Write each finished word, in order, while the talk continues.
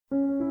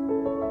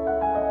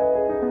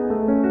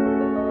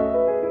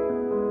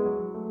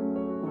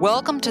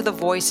Welcome to the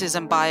Voices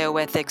in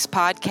Bioethics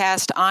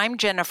podcast. I'm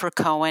Jennifer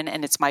Cohen,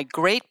 and it's my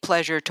great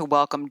pleasure to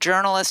welcome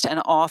journalist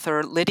and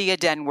author Lydia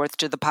Denworth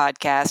to the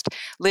podcast.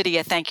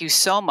 Lydia, thank you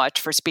so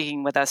much for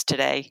speaking with us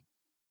today.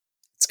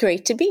 It's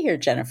great to be here,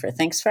 Jennifer.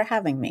 Thanks for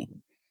having me.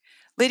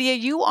 Lydia,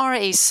 you are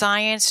a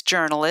science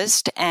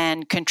journalist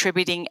and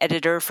contributing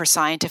editor for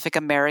Scientific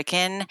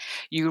American.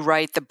 You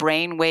write the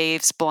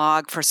Brainwaves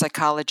blog for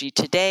Psychology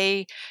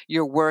Today.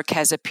 Your work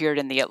has appeared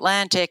in The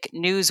Atlantic,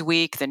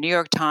 Newsweek, The New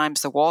York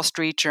Times, The Wall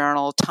Street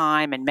Journal,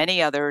 Time, and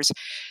many others.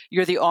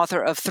 You're the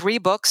author of 3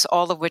 books,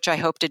 all of which I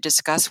hope to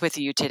discuss with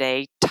you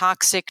today.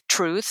 Toxic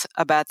Truth,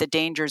 about the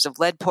dangers of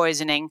lead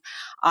poisoning.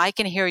 I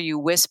Can Hear You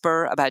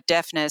Whisper, about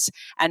deafness.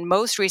 And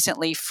most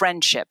recently,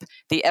 Friendship,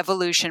 the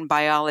evolution,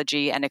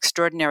 biology, and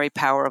extraordinary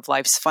power of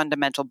life's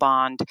fundamental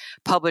bond,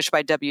 published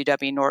by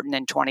W.W. Norton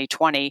in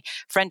 2020.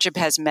 Friendship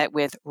has met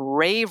with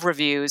rave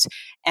reviews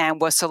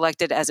and was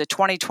selected as a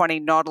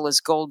 2020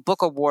 Nautilus Gold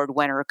Book Award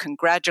winner.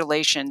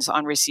 Congratulations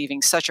on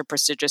receiving such a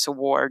prestigious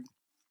award.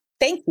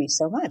 Thank you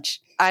so much.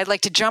 I'd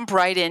like to jump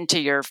right into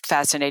your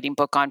fascinating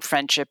book on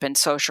friendship and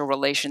social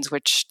relations,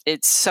 which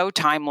it's so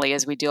timely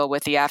as we deal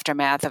with the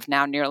aftermath of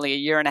now nearly a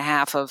year and a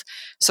half of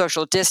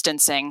social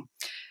distancing.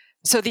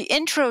 So the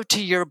intro to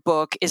your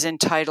book is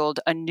entitled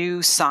A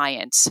New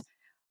Science.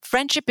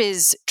 Friendship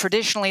is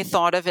traditionally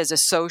thought of as a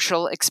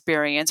social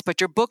experience,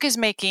 but your book is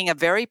making a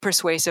very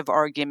persuasive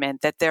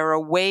argument that there are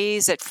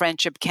ways that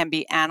friendship can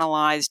be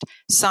analyzed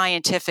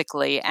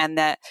scientifically and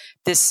that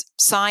this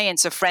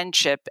science of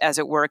friendship, as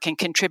it were, can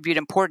contribute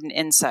important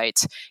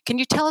insights. Can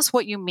you tell us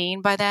what you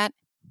mean by that?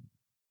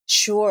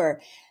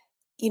 Sure.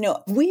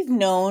 We've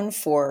known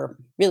for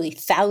really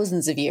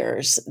thousands of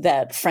years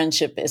that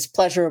friendship is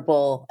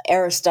pleasurable.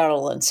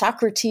 Aristotle and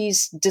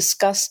Socrates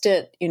discussed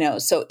it,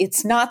 so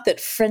it's not that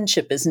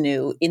friendship is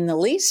new in the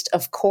least,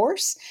 of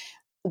course.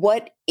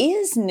 What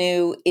is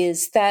new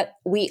is that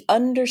we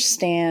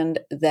understand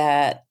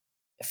that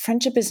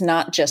friendship is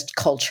not just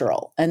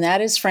cultural. And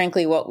that is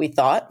frankly what we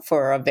thought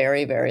for a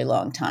very, very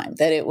long time,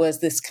 that it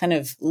was this kind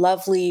of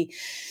lovely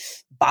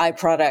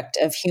byproduct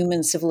of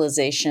human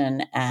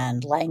civilization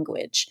and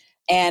language.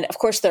 And of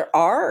course, there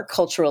are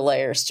cultural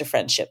layers to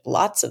friendship,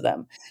 lots of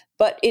them.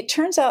 But it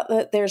turns out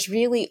that there's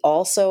really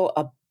also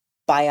a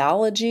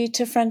biology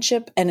to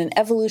friendship and an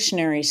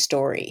evolutionary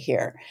story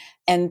here.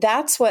 And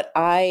that's what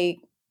I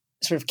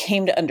sort of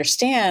came to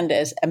understand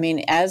as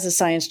a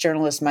science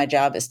journalist, my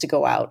job is to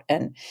go out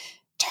and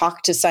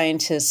talk to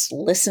scientists,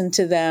 listen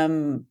to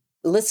them,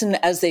 listen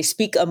as they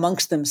speak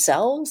amongst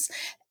themselves,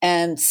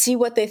 and see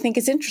what they think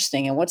is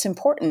interesting and what's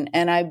important.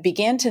 And I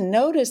began to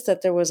notice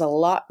that there was a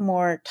lot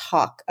more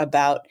talk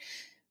about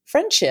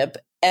friendship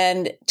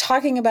and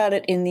talking about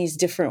it in these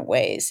different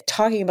ways,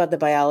 talking about the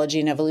biology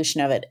and evolution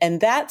of it.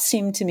 And that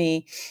seemed to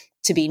me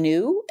to be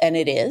new, and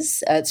it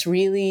is. It's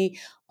really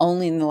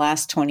only in the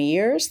last 20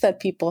 years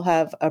that people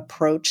have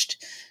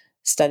approached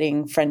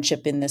studying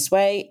friendship in this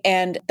way.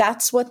 And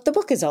that's what the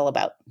book is all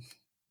about.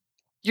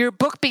 Your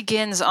book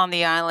begins on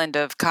the island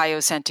of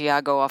Cayo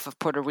Santiago off of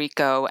Puerto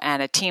Rico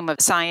and a team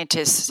of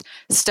scientists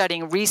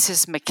studying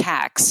rhesus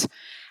macaques.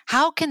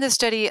 How can the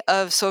study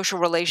of social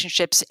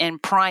relationships in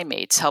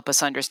primates help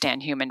us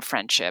understand human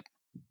friendship?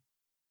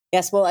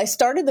 Yes, well, I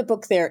started the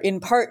book there in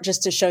part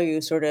just to show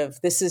you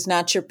this is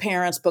not your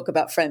parents' book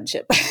about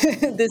friendship.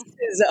 This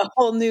is a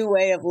whole new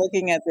way of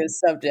looking at this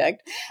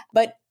subject.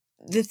 But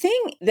the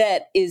thing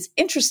that is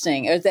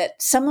interesting is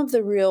that some of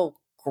the real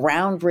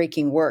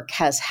groundbreaking work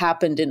has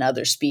happened in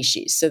other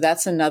species. So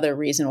that's another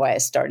reason why I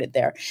started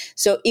there.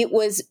 So it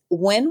was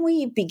when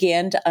we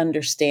began to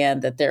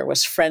understand that there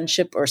was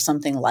friendship or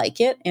something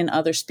like it in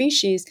other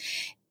species,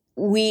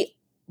 we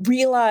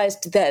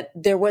realized that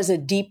there was a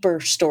deeper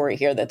story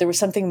here, that there was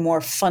something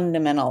more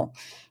fundamental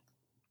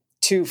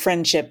to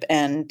friendship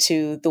and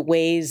to the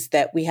ways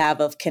that we have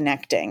of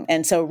connecting.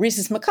 And so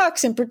rhesus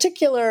macaques in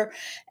particular,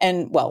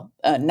 and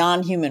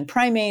non-human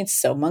primates,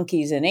 so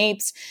monkeys and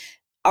apes,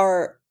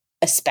 are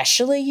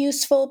especially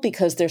useful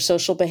because their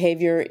social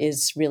behavior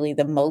is really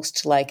the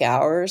most like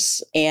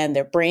ours, and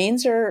their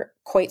brains are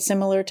quite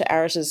similar to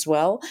ours as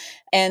well.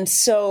 And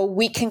so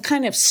we can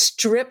kind of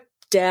strip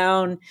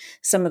down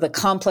some of the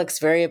complex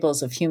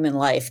variables of human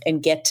life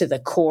and get to the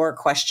core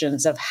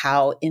questions of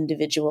how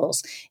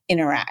individuals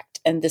interact.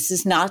 And this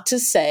is not to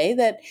say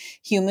that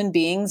human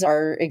beings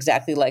are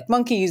exactly like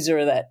monkeys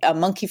or that a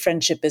monkey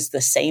friendship is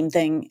the same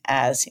thing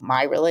as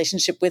my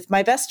relationship with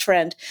my best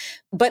friend.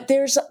 But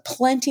there's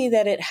plenty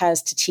that it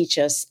has to teach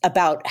us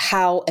about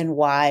how and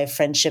why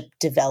friendship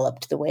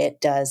developed the way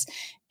it does.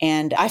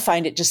 And I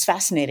find it just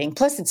fascinating.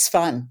 Plus, it's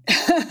fun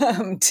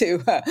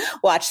to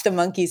watch the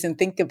monkeys and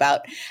think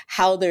about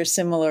how they're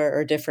similar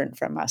or different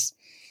from us.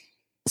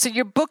 So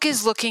your book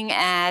is looking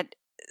at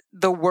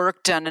the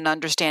work done in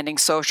understanding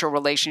social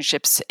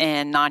relationships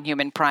in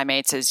non-human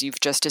primates, as you've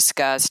just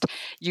discussed.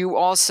 You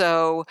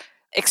also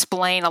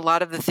explain a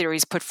lot of the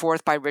theories put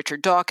forth by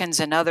Richard Dawkins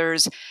and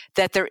others,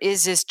 that there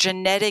is this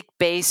genetic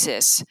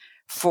basis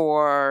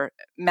for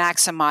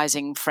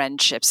maximizing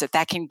friendships,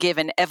 that can give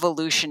an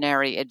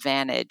evolutionary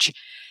advantage.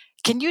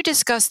 Can you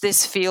discuss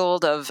this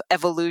field of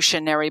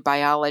evolutionary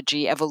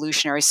biology,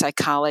 evolutionary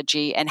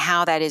psychology, and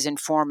how that is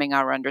informing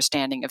our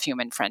understanding of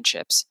human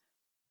friendships?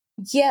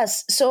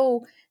 Yes.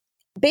 So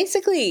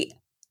basically,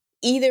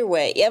 either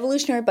way,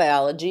 evolutionary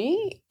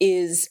biology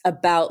is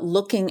about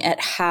looking at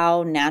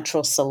how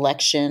natural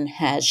selection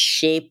has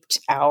shaped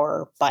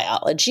our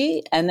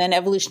biology. And then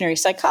evolutionary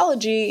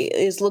psychology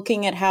is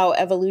looking at how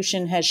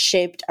evolution has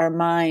shaped our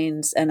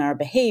minds and our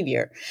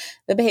behavior.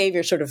 The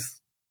behavior sort of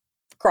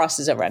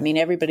crosses over. I mean,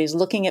 everybody's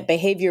looking at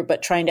behavior,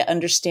 but trying to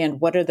understand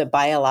what are the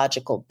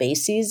biological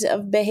bases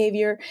of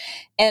behavior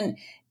and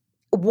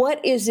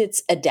what is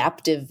its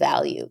adaptive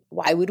value?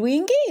 Why would we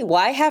engage?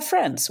 Why have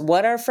friends?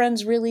 What are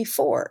friends really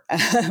for?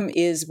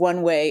 Is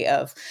one way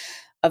of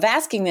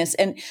asking this.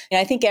 And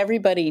I think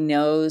everybody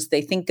knows,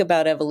 they think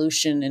about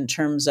evolution in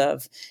terms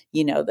of,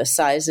 the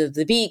size of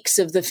the beaks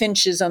of the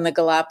finches on the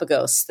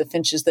Galapagos, the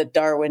finches that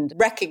Darwin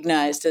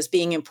recognized as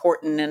being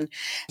important and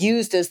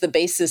used as the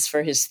basis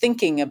for his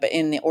thinking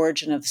in the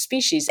origin of the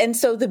species. And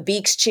so the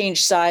beaks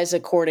changed size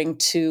according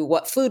to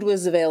what food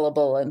was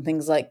available and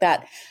things like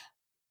that.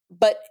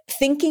 But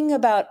thinking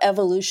about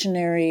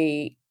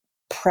evolutionary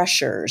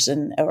pressures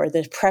or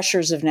the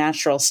pressures of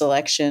natural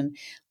selection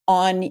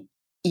on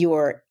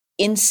your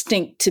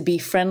instinct to be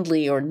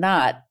friendly or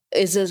not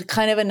is a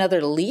kind of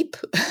another leap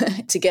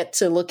to get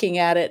to looking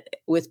at it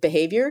with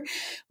behavior.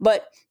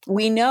 But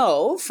we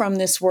know from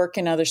this work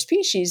in other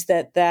species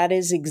that that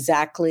is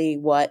exactly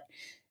what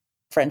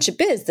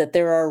friendship is, that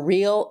there are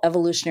real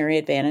evolutionary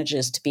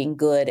advantages to being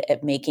good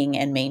at making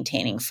and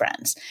maintaining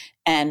friends.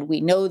 And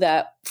we know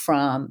that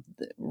from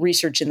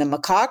research in the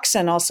macaques,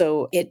 and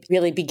also it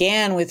really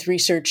began with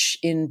research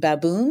in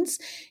baboons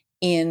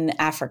in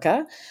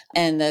Africa.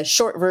 And the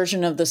short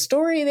version of the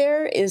story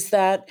there is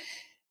that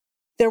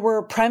there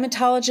were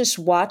primatologists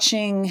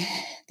watching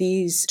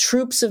these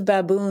troops of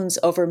baboons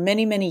over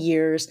many, many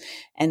years,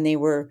 and they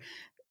were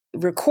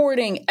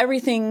recording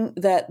everything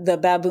that the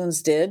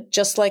baboons did,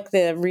 just like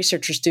the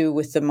researchers do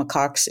with the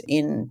macaques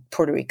in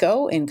Puerto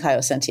Rico, in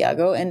Cayo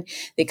Santiago. And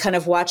they kind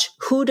of watch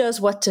who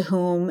does what to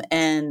whom,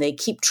 and they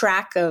keep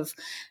track of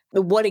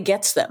what it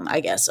gets them, I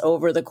guess,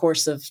 over the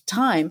course of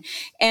time.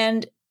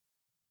 And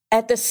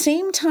at the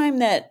same time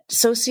that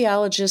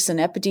sociologists and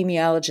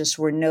epidemiologists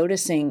were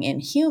noticing in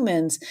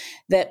humans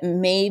that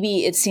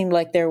maybe it seemed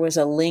like there was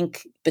a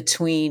link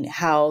between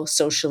how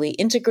socially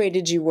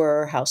integrated you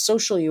were, how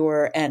social you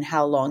were, and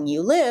how long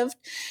you lived,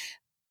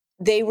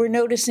 they were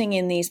noticing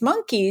in these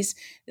monkeys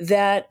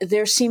that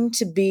there seemed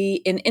to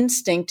be an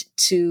instinct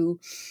to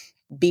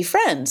be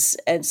friends.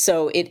 And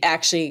so it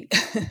actually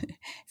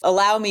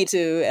allow me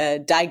to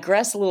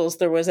digress a little.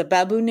 There was a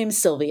baboon named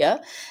Sylvia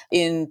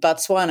in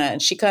Botswana,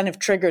 and she kind of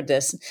triggered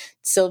this.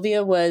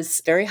 Sylvia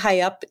was very high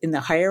up in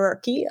the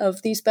hierarchy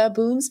of these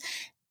baboons.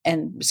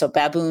 And so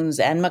baboons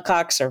and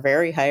macaques are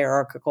very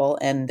hierarchical.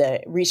 And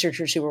the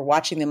researchers who were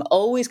watching them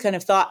always kind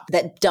of thought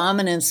that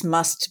dominance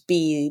must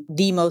be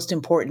the most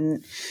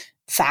important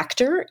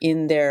factor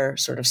in their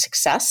sort of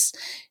success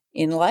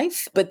in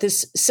life. But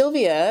this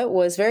Sylvia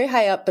was very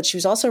high up, but she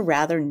was also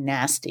rather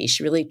nasty.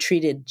 She really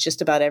treated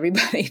just about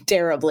everybody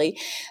terribly.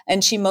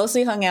 And she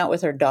mostly hung out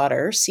with her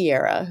daughter,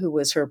 Sierra, who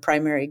was her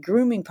primary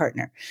grooming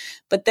partner.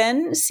 But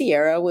then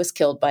Sierra was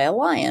killed by a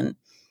lion,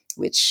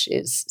 which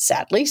is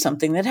sadly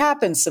something that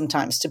happens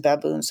sometimes to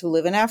baboons who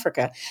live in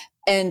Africa.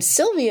 And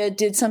Sylvia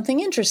did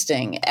something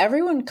interesting.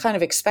 Everyone kind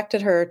of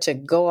expected her to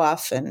go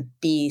off and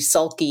be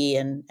sulky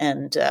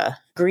and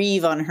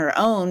grieve on her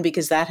own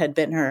because that had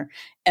been her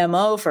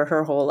MO for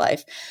her whole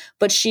life.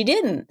 But she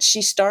didn't.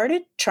 She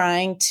started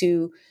trying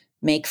to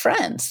make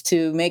friends,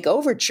 to make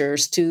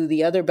overtures to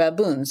the other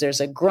baboons.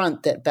 There's a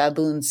grunt that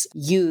baboons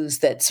use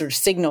that sort of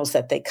signals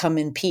that they come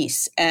in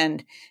peace.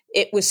 And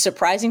it was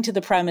surprising to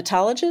the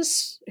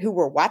primatologists who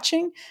were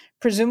watching.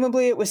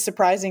 Presumably it was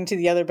surprising to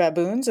the other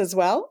baboons as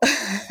well,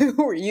 who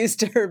were used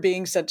to her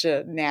being such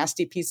a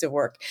nasty piece of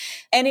work.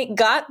 And it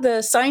got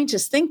the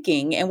scientists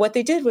thinking. And what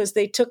they did was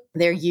they took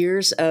their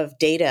years of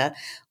data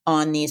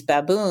on these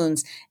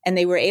baboons, and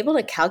they were able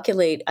to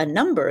calculate a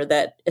number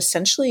that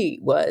essentially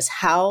was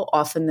how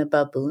often the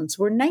baboons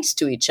were nice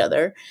to each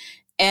other.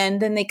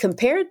 And then they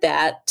compared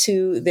that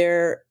to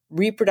their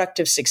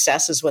reproductive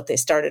success is what they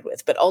started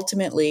with. But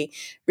ultimately,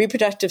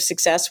 reproductive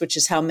success, which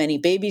is how many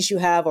babies you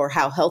have or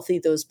how healthy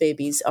those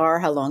babies are,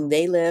 how long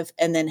they live,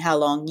 and then how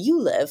long you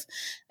live,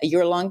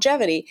 your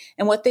longevity.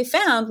 And what they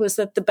found was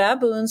that the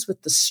baboons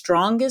with the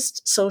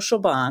strongest social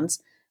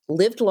bonds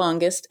lived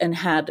longest and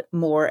had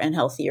more and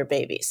healthier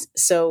babies.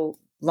 So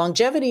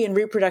longevity and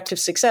reproductive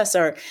success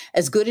are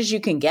as good as you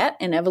can get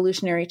in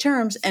evolutionary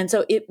terms. And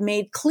so it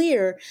made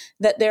clear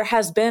that there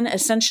has been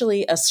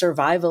essentially a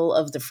survival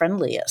of the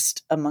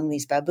friendliest among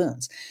these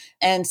baboons.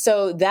 And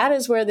so that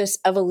is where this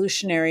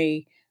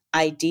evolutionary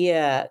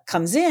idea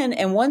comes in.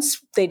 And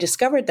once they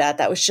discovered that,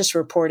 that was just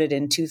reported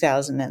in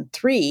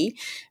 2003,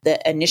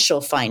 the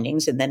initial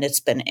findings, and then it's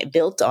been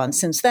built on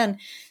since then.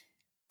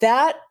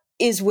 That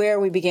is where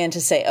we began to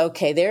say,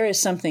 okay, there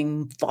is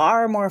something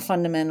far more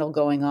fundamental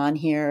going on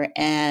here.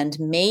 And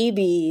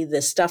maybe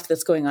the stuff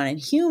that's going on in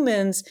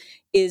humans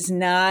is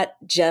not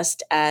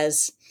just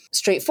as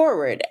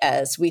straightforward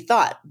as we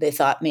thought. They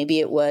thought maybe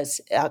it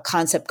was a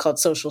concept called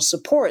social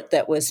support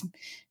that was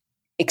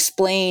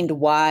explained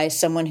why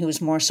someone who's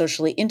more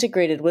socially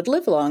integrated would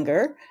live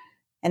longer.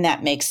 And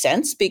that makes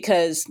sense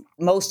because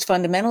most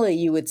fundamentally,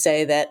 you would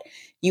say that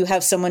you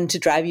have someone to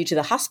drive you to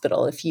the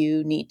hospital if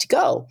you need to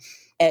go,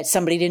 and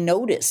somebody to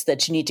notice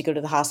that you need to go to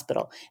the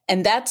hospital.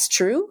 And that's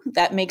true.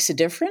 That makes a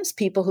difference.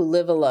 People who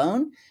live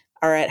alone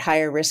are at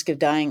higher risk of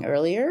dying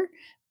earlier.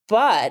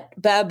 But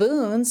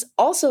baboons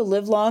also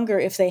live longer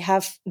if they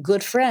have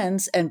good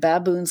friends, and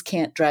baboons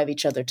can't drive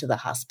each other to the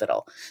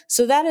hospital.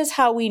 So that is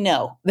how we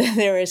know that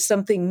there is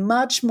something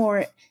much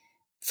more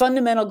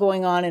fundamental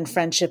going on in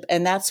friendship.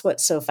 And that's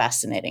what's so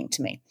fascinating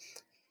to me.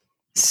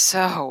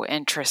 So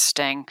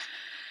interesting.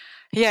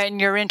 Yeah, in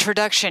your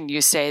introduction,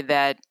 you say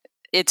that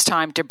it's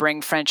time to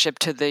bring friendship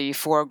to the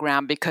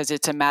foreground because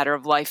it's a matter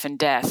of life and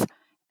death.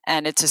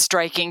 And it's a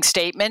striking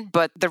statement,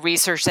 but the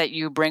research that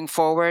you bring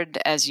forward,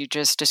 as you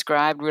just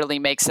described, really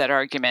makes that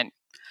argument.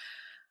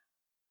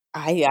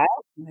 I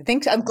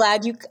think I'm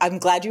glad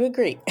you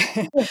agree.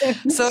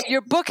 So your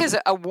book has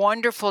a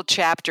wonderful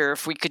chapter.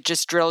 If we could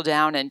just drill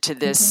down into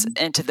this,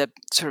 into the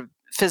sort of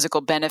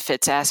physical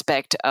benefits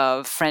aspect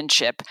of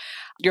friendship.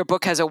 Your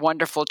book has a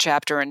wonderful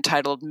chapter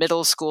entitled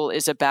 "Middle School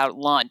is About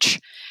Lunch,"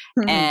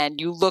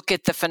 and you look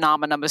at the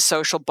phenomenon of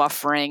social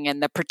buffering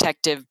and the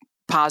protective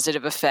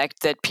positive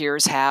effect that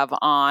peers have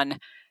on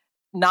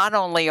not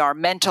only our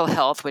mental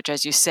health, which,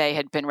 as you say,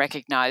 had been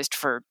recognized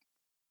for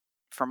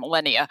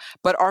millennia,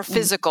 but our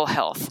physical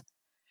health.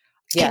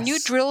 Yes. Can you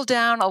drill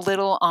down a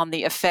little on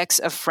the effects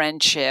of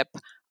friendship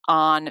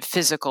on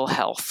physical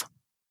health?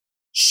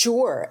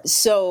 Sure.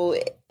 So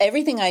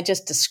everything I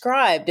just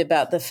described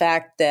about the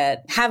fact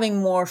that having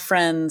more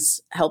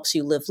friends helps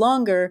you live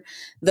longer,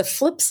 the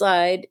flip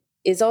side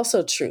is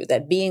also true,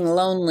 that being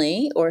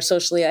lonely or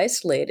socially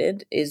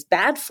isolated is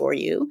bad for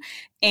you.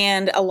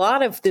 And a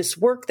lot of this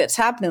work that's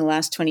happened in the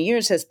last 20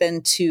 years has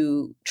been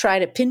to try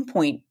to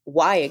pinpoint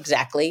why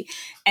exactly.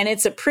 And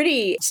it's a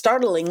pretty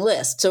startling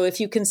list. So if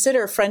you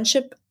consider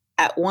friendship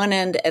at one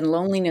end and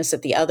loneliness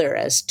at the other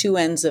as two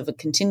ends of a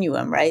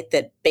continuum, right,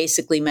 that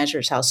basically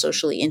measures how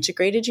socially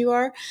integrated you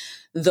are,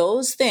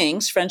 those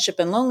things, friendship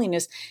and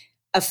loneliness,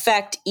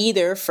 affect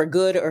either for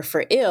good or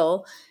for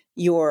ill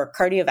your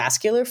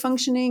cardiovascular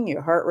functioning,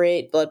 your heart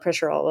rate, blood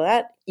pressure, all of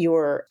that,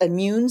 your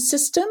immune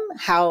system,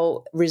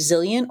 how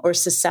resilient or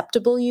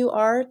susceptible you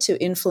are to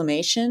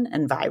inflammation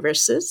and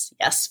viruses.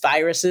 Yes,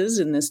 viruses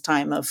in this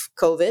time of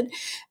COVID,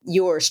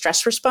 your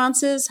stress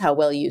responses, how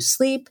well you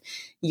sleep,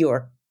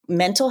 your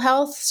mental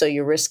health, so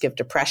your risk of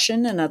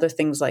depression and other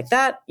things like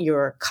that,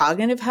 your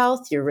cognitive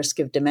health, your risk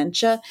of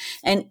dementia,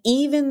 and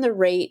even the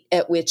rate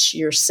at which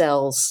your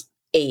cells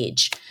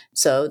age.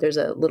 So there's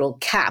a little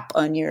cap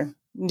on your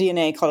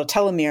DNA called a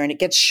telomere, and it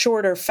gets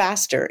shorter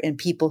faster in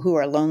people who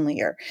are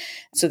lonelier.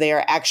 So they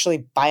are actually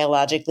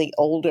biologically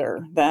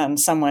older than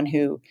someone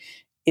who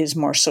is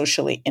more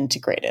socially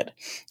integrated.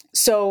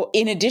 So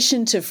in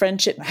addition to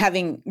friendship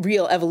having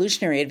real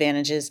evolutionary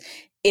advantages,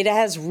 it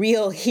has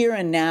real here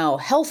and now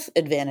health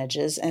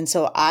advantages. And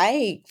so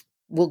I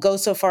will go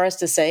so far as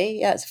to say,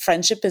 yes,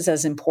 friendship is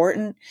as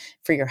important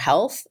for your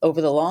health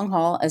over the long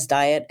haul as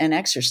diet and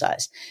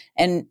exercise.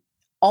 And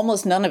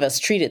almost none of us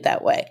treat it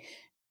that way.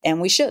 And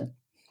we should.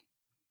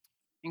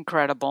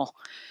 Incredible.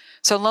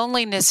 So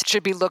loneliness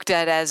should be looked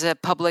at as a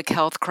public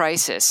health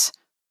crisis,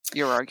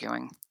 you're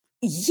arguing.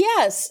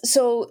 Yes.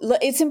 So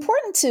it's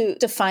important to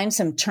define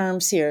some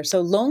terms here.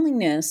 So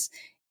loneliness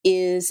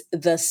is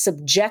the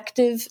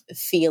subjective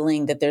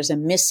feeling that there's a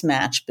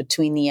mismatch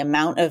between the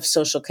amount of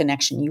social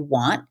connection you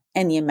want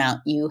and the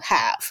amount you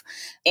have.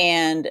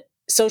 And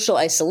social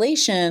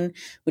isolation,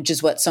 which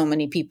is what so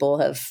many people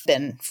have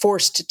been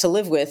forced to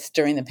live with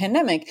during the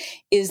pandemic,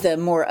 is the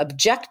more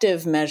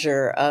objective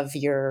measure of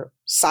your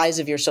size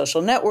of your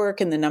social network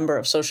and the number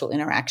of social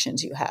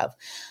interactions you have.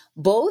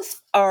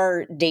 Both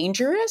are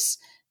dangerous,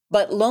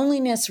 but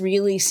loneliness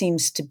really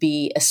seems to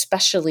be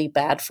especially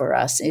bad for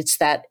us. It's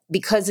that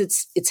because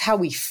it's how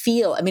we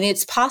feel. I mean,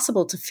 it's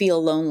possible to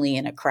feel lonely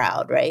in a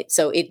crowd, right?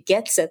 So it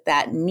gets at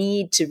that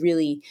need to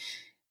really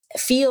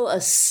feel a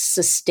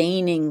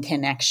sustaining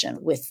connection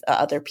with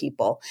other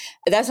people.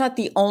 That's not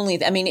the only,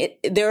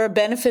 there are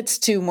benefits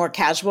to more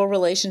casual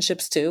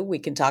relationships too. We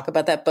can talk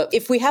about that. But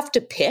if we have to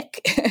pick,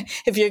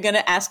 if you're going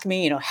to ask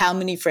me, how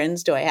many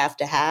friends do I have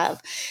to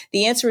have?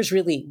 The answer is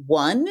really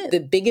one. The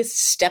biggest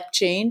step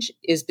change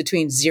is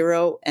between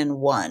 0 and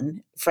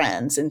 1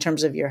 friends in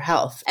terms of your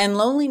health. And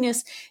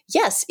loneliness,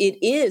 yes, it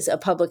is a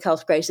public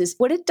health crisis.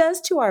 What it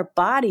does to our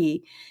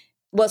body.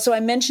 Well, so I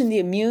mentioned the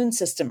immune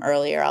system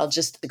earlier. I'll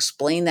just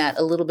explain that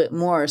a little bit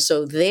more.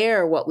 So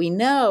what we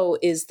know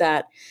is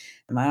that,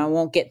 I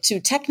won't get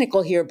too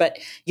technical here, but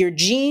your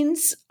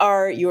genes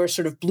are your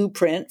sort of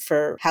blueprint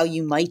for how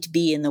you might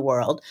be in the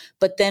world.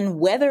 But then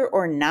whether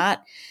or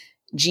not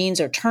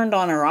genes are turned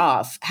on or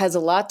off has a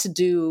lot to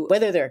do,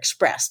 whether they're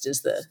expressed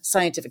is the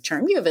scientific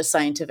term. You have a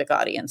scientific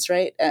audience,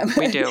 right?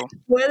 We do.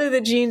 Whether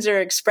the genes are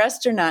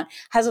expressed or not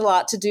has a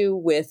lot to do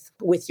with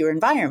your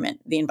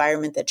environment, the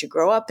environment that you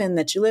grow up in,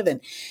 that you live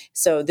in.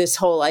 So this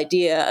whole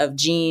idea of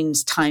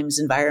genes times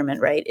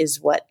environment, right,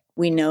 is what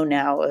we know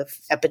now of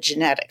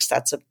epigenetics.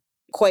 That's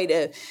quite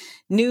a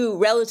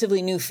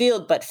relatively new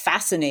field, but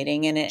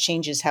fascinating, and it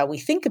changes how we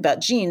think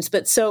about genes.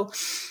 But so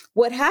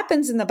what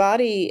happens in the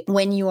body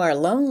when you are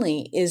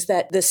lonely is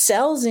that the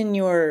cells in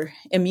your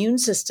immune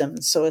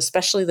system, so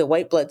especially the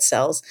white blood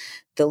cells,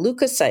 the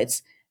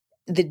leukocytes,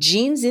 the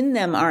genes in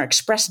them are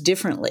expressed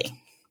differently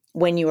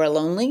when you are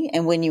lonely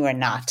and when you are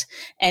not.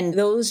 And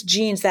those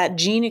genes, that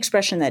gene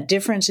expression, that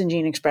difference in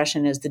gene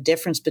expression is the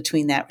difference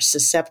between that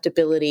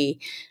susceptibility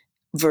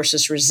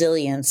versus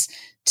resilience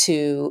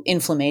to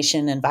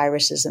inflammation and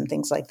viruses and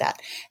things like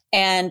that.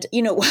 And,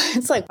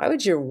 it's like, why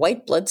would your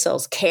white blood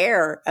cells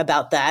care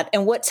about that?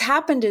 And what's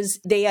happened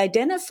is they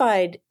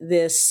identified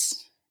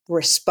this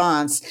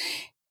response.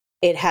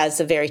 It has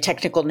a very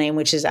technical name,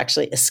 which is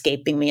actually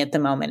escaping me at the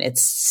moment.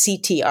 It's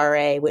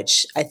CTRA,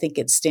 which I think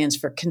it stands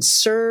for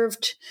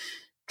Conserved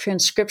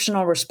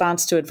Transcriptional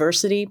Response to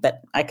Adversity,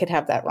 but I could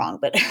have that wrong,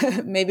 but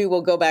maybe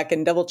we'll go back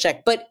and double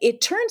check. But it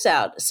turns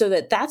out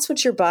that's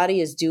what your body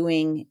is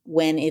doing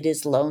when it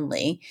is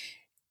lonely.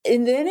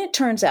 And then it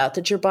turns out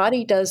that your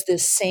body does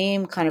this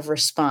same kind of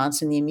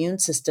response in the immune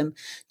system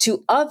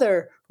to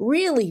other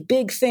really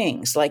big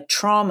things like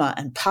trauma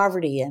and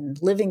poverty and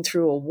living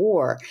through a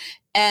war.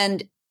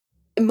 And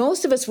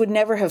most of us would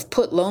never have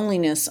put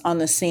loneliness on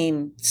the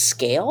same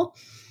scale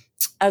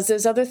as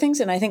those other things.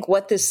 And I think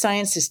what this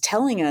science is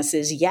telling us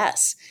is,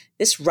 yes,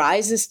 this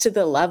rises to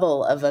the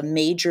level of a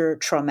major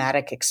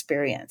traumatic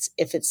experience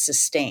if it's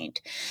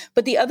sustained.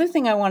 But the other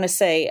thing I want to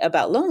say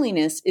about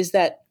loneliness is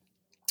that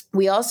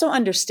we also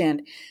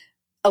understand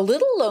a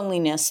little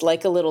loneliness,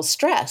 like a little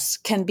stress,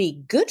 can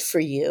be good for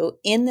you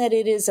in that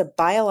it is a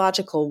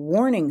biological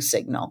warning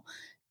signal.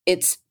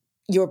 It's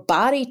your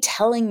body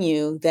telling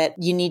you that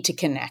you need to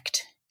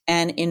connect.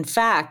 And in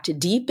fact,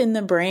 deep in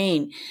the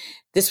brain,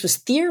 this was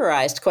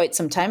theorized quite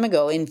some time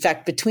ago. In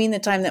fact, between the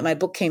time that my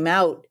book came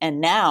out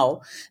and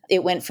now,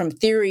 it went from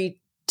theory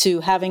to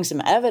having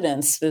some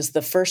evidence. There's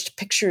the first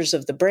pictures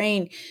of the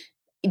brain.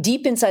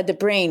 Deep inside the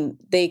brain,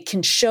 they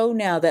can show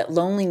now that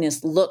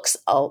loneliness looks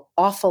an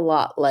awful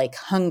lot like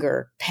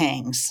hunger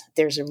pangs.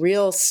 There's a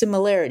real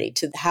similarity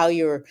to how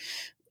your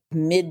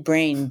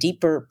midbrain,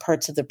 deeper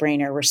parts of the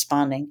brain are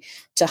responding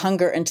to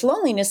hunger and to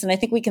loneliness. And I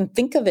think we can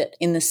think of it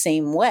in the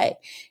same way.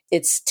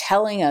 It's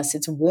telling us,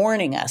 it's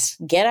warning us,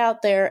 get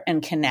out there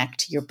and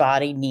connect. Your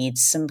body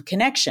needs some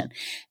connection.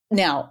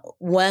 Now,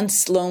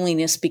 once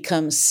loneliness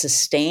becomes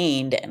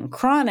sustained and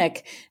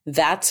chronic,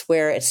 that's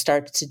where it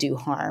starts to do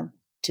harm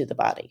to the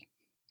body.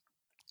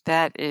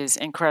 That is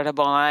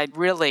incredible. I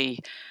really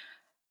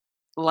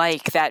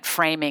like that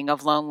framing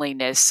of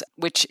loneliness,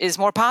 which is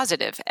more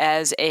positive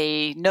as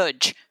a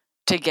nudge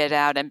to get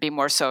out and be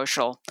more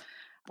social.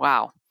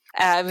 Wow.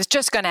 I was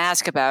just going to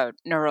ask about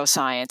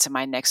neuroscience in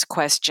my next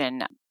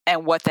question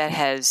and what that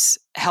has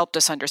helped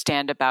us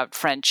understand about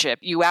friendship.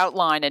 You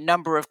outline a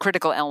number of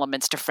critical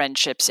elements to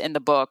friendships in the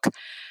book.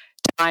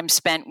 Time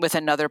spent with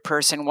another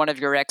person. One of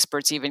your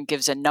experts even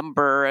gives a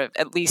number of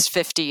at least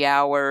 50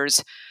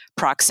 hours,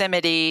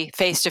 proximity,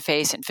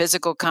 face-to-face and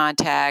physical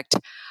contact.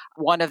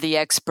 One of the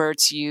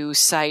experts you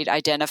cite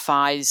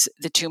identifies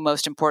the two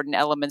most important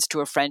elements to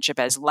a friendship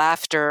as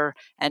laughter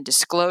and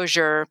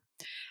disclosure.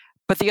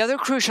 But the other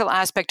crucial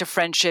aspect of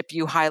friendship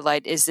you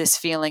highlight is this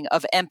feeling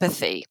of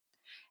empathy.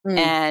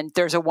 And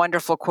there's a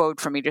wonderful quote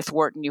from Edith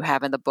Wharton you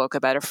have in the book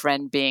about a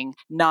friend being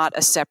not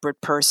a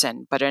separate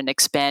person, but an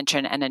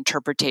expansion and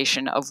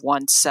interpretation of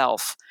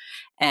oneself.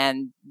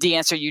 And the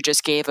answer you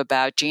just gave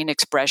about gene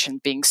expression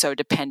being so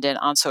dependent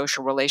on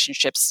social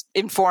relationships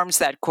informs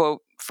that quote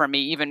for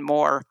me even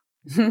more.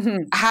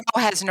 How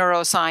has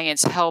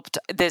neuroscience helped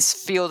this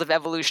field of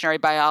evolutionary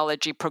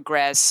biology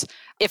progress,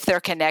 if they're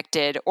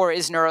connected, or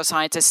is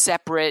neuroscience a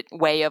separate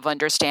way of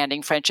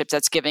understanding friendships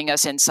that's giving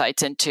us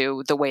insights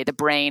into the way the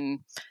brain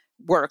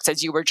works,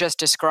 as you were just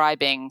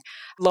describing,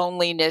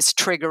 loneliness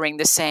triggering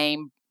the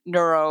same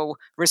neuro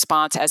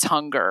response as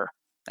hunger,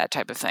 that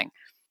type of thing?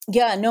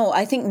 Yeah, no,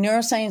 I think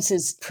neuroscience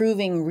is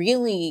proving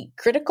really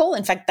critical.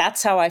 In fact,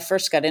 that's how I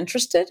first got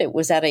interested. It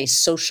was at a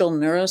social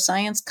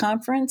neuroscience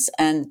conference,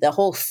 and the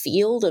whole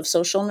field of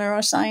social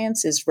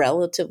neuroscience is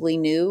relatively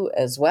new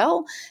as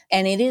well.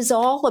 And it is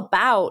all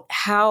about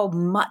how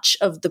much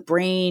of the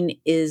brain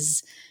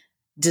is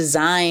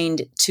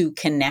designed to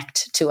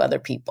connect to other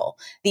people.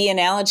 The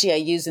analogy I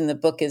use in the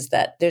book is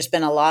that there's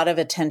been a lot of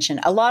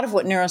attention. A lot of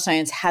what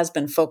neuroscience has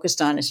been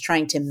focused on is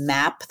trying to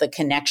map the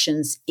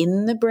connections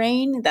in the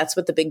brain. That's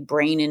what the big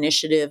brain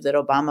initiative that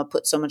Obama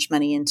put so much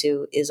money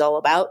into is all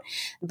about.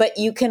 But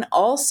you can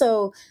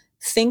also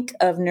think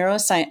of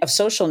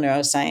social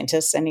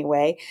neuroscientists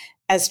anyway,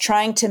 as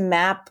trying to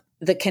map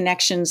the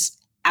connections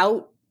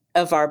out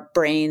of our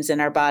brains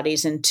and our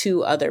bodies and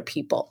to other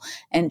people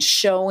and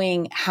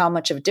showing how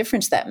much of a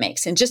difference that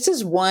makes. And just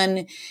as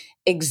one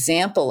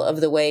example of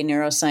the way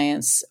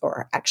neuroscience,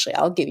 or actually,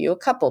 I'll give you a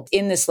couple.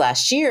 In this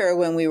last year,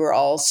 when we were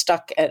all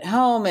stuck at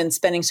home and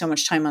spending so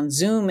much time on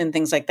Zoom and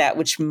things like that,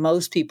 which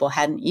most people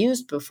hadn't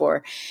used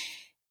before,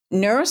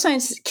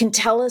 neuroscience can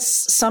tell us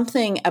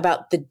something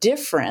about the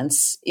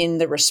difference in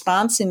the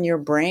response in your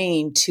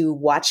brain to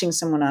watching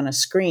someone on a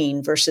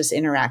screen versus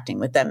interacting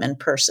with them in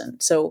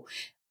person. So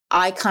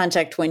eye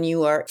contact when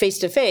you are face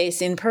to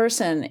face in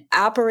person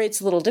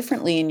operates a little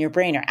differently in your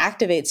brain, or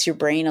activates your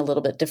brain a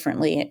little bit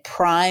differently. It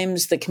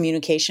primes the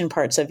communication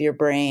parts of your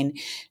brain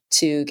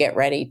to get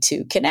ready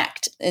to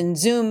connect. And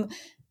Zoom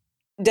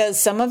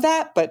does some of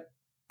that, but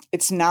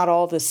it's not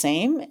all the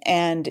same.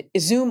 And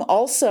Zoom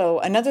also,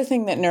 another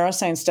thing that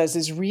neuroscience does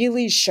is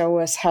really show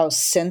us how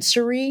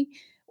sensory,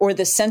 or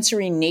the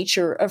sensory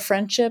nature of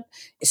friendship,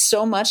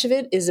 so much of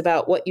it is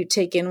about what you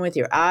take in with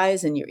your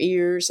eyes and your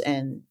ears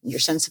and your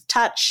sense of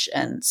touch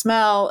and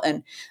smell.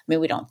 And I mean,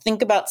 we don't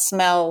think about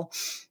smell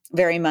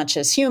very much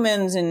as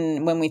humans,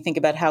 and when we think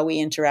about how we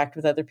interact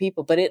with other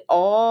people, but it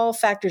all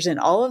factors in.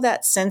 All of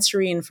that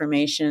sensory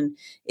information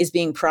is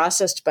being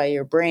processed by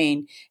your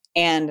brain.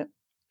 And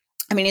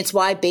I mean, it's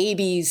why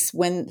babies,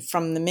 when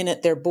from the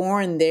minute they're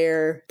born,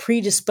 they're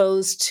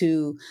predisposed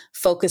to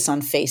focus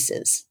on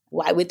faces.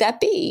 Why would that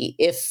be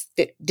if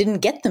it didn't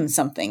get them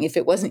something, if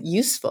it wasn't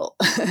useful,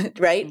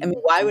 right? I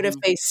mean, why would a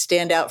face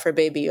stand out for a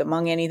baby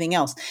among anything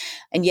else?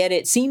 And yet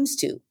it seems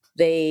to.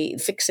 They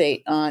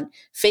fixate on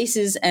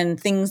faces and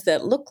things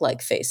that look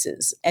like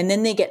faces. And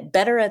then they get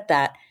better at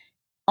that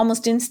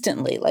almost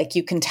instantly. Like,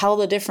 you can tell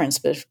the difference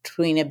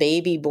between a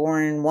baby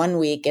born one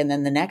week and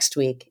then the next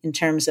week in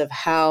terms of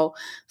how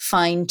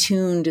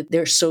fine-tuned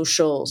their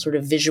social sort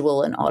of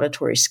visual and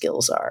auditory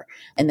skills are.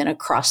 And then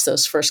across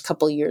those first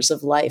couple years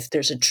of life,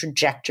 there's a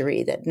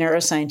trajectory that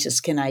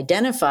neuroscientists can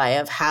identify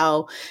of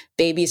how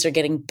babies are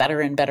getting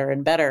better and better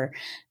and better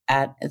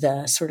at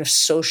the sort of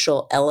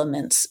social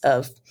elements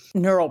of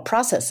neural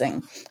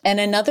processing. And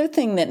another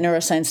thing that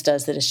neuroscience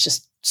does that is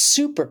just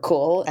super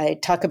cool, I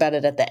talk about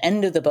it at the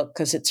end of the book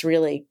because it's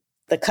really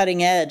the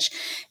cutting edge,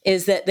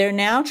 is that they're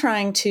now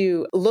trying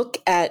to look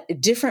at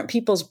different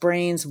people's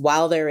brains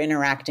while they're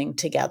interacting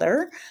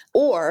together.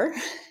 Or,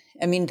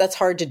 I mean, that's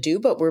hard to do,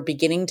 but we're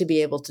beginning to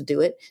be able to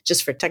do it.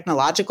 Just for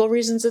technological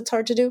reasons, it's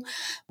hard to do.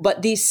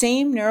 But these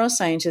same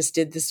neuroscientists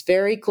did this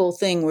very cool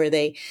thing where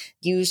they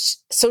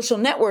used social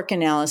network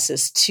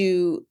analysis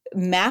to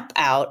map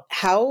out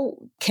how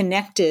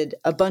connected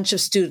a bunch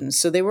of students.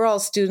 So they were all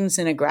students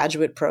in a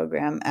graduate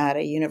program at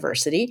a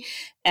university.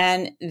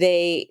 And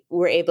they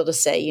were able to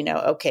say, you know,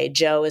 okay,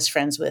 Joe is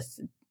friends with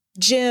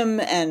Jim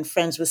and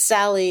friends with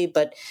Sally,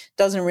 but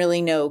doesn't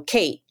really know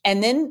Kate.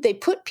 And then they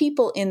put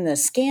people in the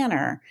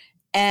scanner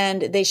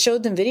and they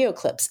showed them video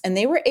clips, and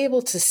they were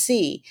able to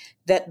see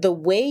that the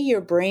way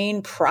your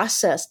brain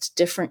processed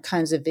different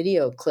kinds of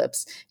video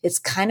clips, it's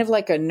kind of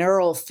like a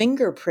neural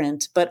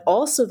fingerprint, but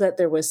also that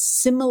there was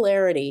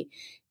similarity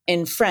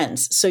in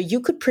friends. So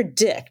you could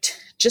predict,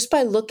 just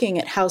by looking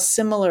at how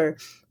similar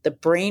the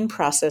brain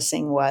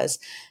processing was,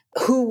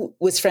 who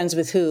was friends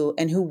with who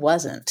and who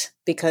wasn't,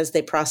 because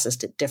they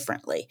processed it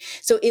differently.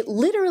 So it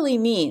literally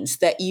means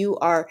that you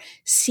are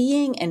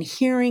seeing and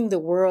hearing the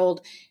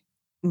world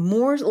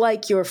more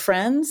like your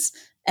friends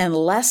and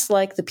less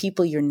like the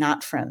people you're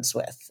not friends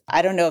with.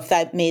 I don't know if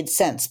that made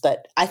sense,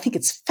 but I think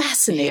it's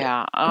fascinating.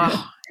 Yeah.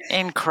 Oh,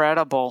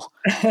 incredible.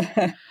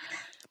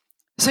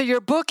 So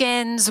your book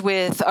ends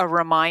with a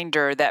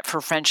reminder that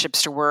for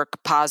friendships to work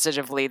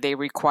positively, they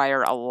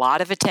require a lot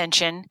of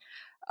attention,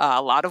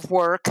 a lot of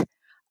work.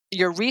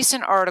 Your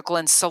recent article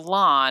in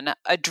Salon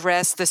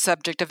addressed the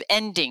subject of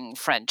ending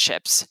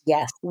friendships.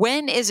 Yes.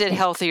 When is it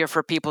healthier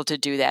for people to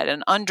do that?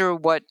 And under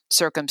what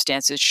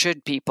circumstances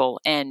should people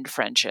end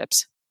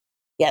friendships?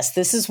 Yes,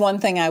 this is one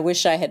thing I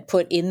wish I had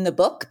put in the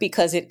book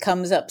because it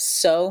comes up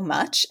so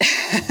much.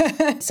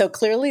 So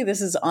clearly this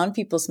is on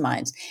people's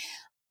minds.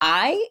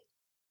 I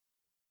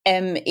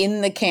am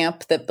in the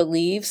camp that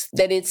believes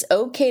that it's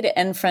okay to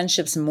end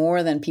friendships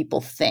more than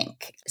people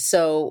think.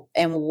 So,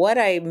 and what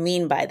I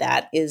mean by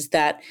that is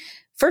that,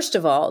 first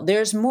of all,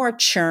 there's more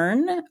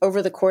churn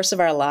over the course of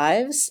our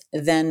lives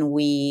than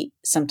we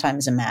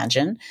sometimes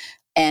imagine.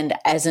 And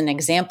as an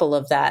example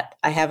of that,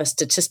 I have a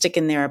statistic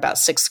in there about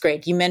sixth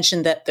grade. You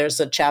mentioned that there's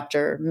a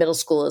chapter, middle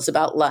school is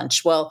about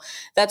lunch. Well,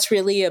 that's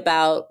really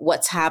about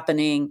what's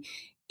happening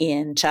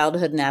in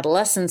childhood and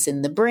adolescence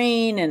in the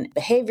brain and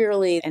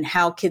behaviorally, and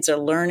how kids are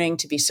learning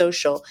to be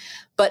social.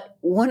 But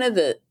one of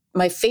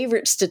my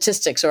favorite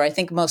statistics, or I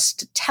think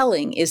most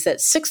telling, is that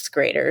sixth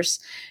graders,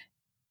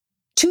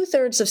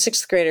 2/3 of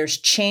sixth graders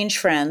change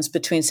friends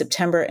between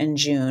September and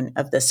June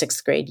of the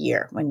sixth grade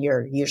year, when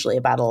you're usually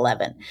about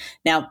 11.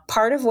 Now,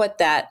 part of what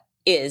that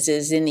is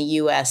in the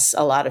US,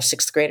 a lot of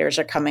sixth graders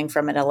are coming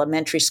from an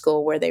elementary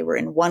school where they were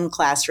in one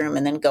classroom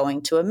and then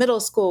going to a middle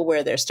school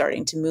where they're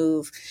starting to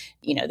move,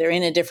 they're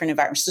in a different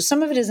environment. So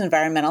some of it is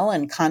environmental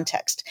and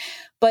context.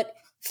 But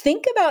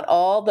think about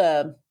all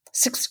the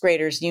sixth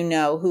graders,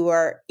 who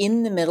are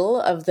in the middle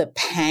of the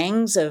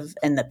pangs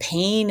and the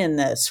pain and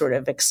the sort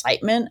of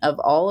excitement of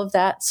all of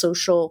that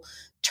social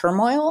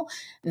turmoil,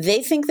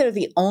 they think they're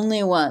the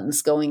only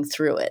ones going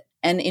through it.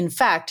 And in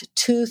fact,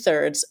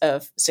 2/3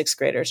 of sixth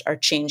graders are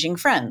changing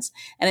friends.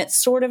 And it's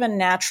sort of a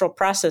natural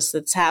process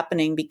that's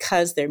happening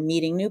because they're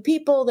meeting new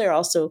people. They're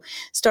also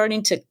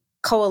starting to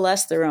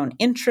coalesce their own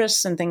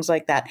interests and things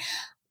like that.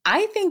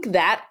 I think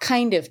that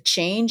kind of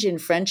change in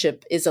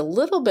friendship is a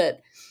little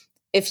bit,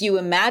 if you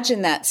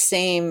imagine that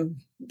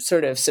same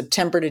sort of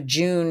September to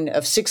June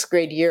of sixth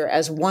grade year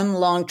as one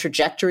long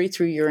trajectory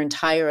through your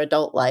entire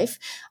adult life,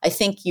 I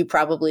think you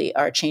probably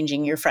are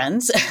changing your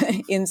friends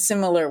in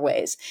similar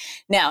ways.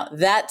 Now,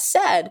 that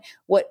said,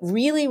 what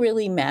really,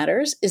 really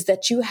matters is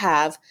that you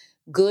have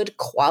good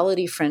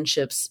quality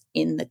friendships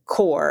in the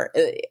core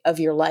of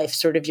your life,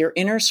 sort of your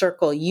inner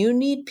circle. You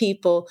need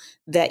people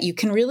that you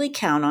can really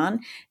count on.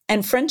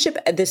 And friendship,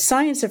 the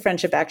science of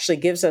friendship actually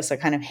gives us a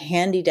kind of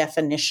handy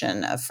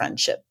definition of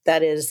friendship.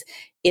 That is,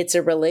 it's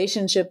a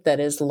relationship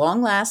that is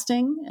long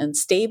lasting and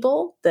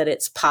stable, that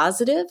it's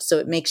positive, so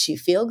it makes you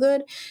feel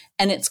good,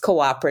 and it's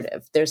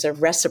cooperative. There's a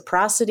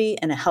reciprocity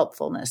and a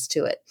helpfulness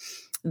to it.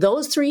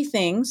 Those three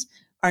things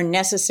are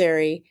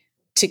necessary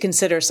to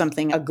consider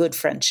something a good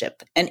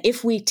friendship. And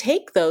if we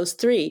take those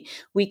three,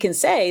 we can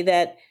say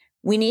that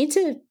we need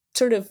to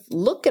sort of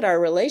look at our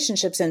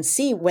relationships and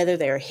see whether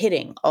they're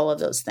hitting all of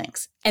those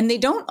things. And they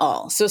don't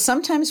all. So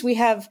sometimes we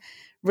have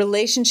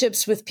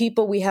relationships with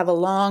people we have a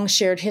long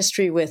shared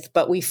history with,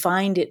 but we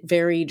find it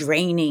very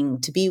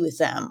draining to be with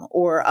them.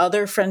 Or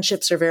other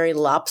friendships are very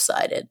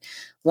lopsided.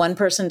 One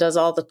person does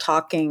all the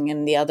talking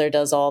and the other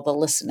does all the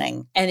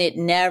listening, and it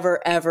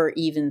never, ever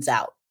evens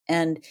out.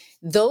 And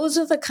those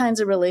are the kinds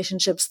of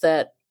relationships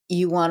that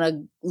you want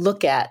to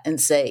look at and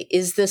say,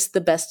 is this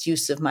the best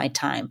use of my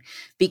time?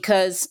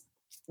 Because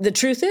the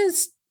truth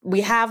is,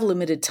 we have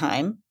limited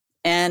time,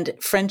 and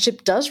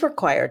friendship does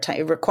require time.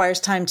 It requires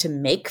time to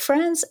make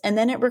friends, and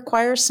then it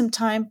requires some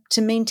time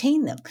to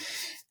maintain them.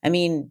 I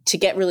mean, to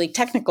get really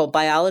technical,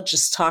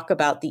 biologists talk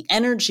about the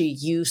energy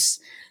use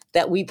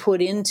that we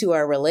put into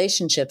our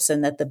relationships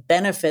and that the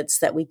benefits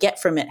that we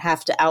get from it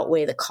have to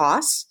outweigh the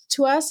costs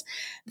to us.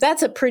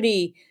 That's a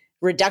pretty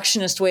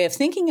reductionist way of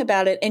thinking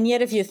about it. And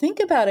yet, if you think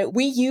about it,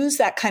 we use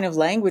that kind of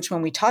language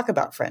when we talk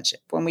about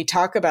friendship. When we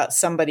talk about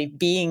somebody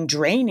being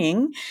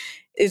draining,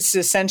 it's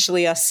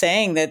essentially us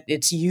saying that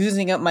it's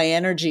using up my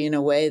energy in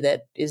a way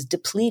that is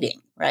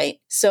depleting, right?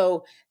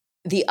 So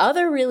the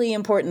other really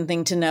important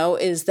thing to know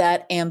is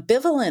that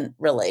ambivalent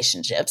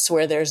relationships,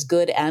 where there's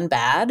good and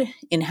bad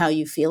in how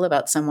you feel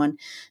about someone,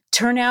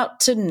 turn out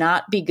to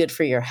not be good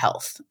for your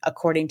health,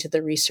 according to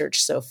the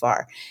research so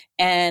far.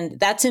 And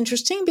that's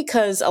interesting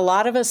because a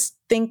lot of us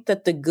think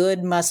that the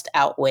good must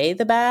outweigh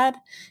the bad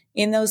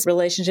in those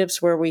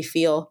relationships where we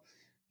feel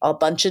a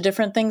bunch of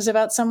different things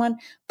about someone,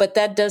 but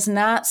that does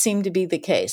not seem to be the case.